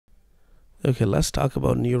Okay, let's talk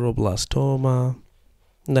about neuroblastoma.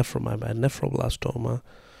 Nephroblastoma.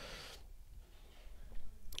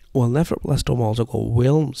 Well, nephroblastoma, also called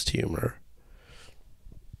Wilms tumor,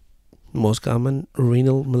 most common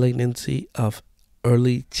renal malignancy of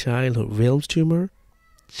early childhood. Wilms tumor,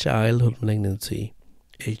 childhood malignancy,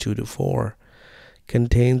 age 2 to 4,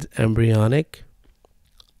 contains embryonic.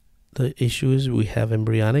 The issue is we have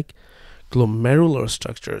embryonic glomerular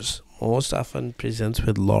structures, most often presents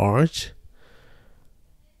with large,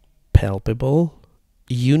 palpable,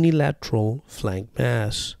 unilateral flank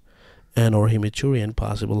mass, and or hematuria and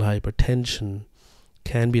possible hypertension.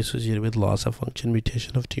 Can be associated with loss of function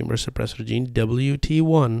mutation of tumor suppressor gene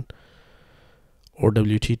WT1 or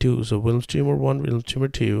WT2. So Wilms tumor 1, Wilms tumor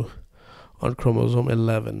 2 on chromosome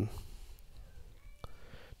 11.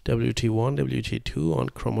 WT1, WT2 on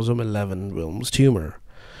chromosome 11, Wilms tumor.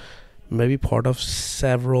 May be part of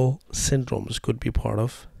several syndromes, could be part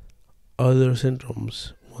of other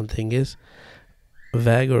syndromes. One thing is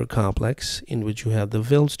Vagar complex, in which you have the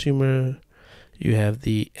Wilms tumor, you have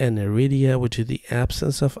the aniridia, which is the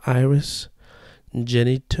absence of iris,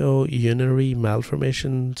 genitourinary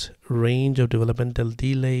malformations, range of developmental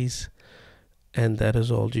delays, and that is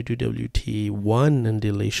all due to WT1 and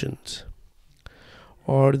deletions.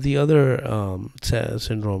 Or the other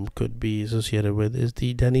syndrome could be associated with is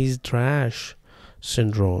the Denys-Drash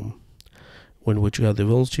syndrome, in which you have the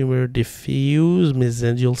Wilms tumor, diffuse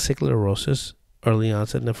mesangial sclerosis, early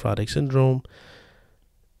onset nephrotic syndrome,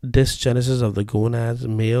 dysgenesis of the gonads,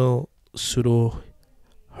 male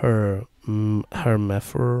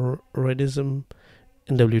pseudohermaphroditism,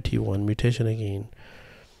 and WT1 mutation again.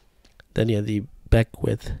 Then you have the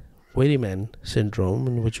Beckwith-Wiedemann syndrome,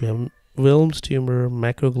 in which you have Wilms tumor,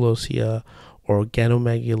 macroglossia, or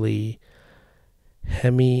ganomegaly,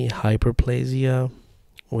 hemihyperplasia,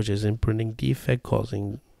 which is imprinting defect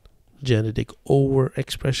causing genetic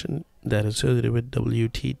overexpression that is associated with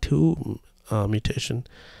WT2 mutation,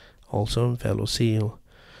 also in Velocele.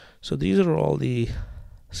 So these are all the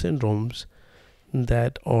syndromes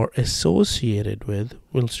that are associated with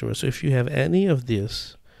Wilms tumor. So if you have any of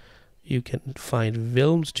this, you can find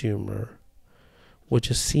Wilms tumor,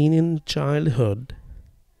 which is seen in childhood.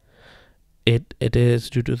 It is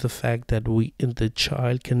due to the fact that the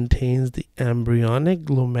child contains the embryonic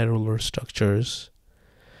glomerular structures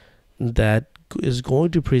that is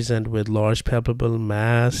going to present with large palpable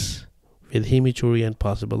mass, with hematuria and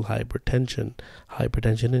possible hypertension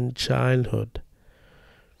in childhood,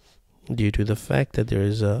 due to the fact that there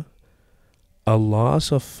is a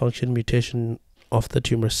loss of function mutation of the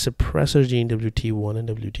tumor suppressor gene WT1 and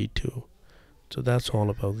WT2. So that's all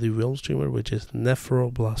about the Wilms tumor, which is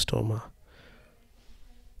nephroblastoma.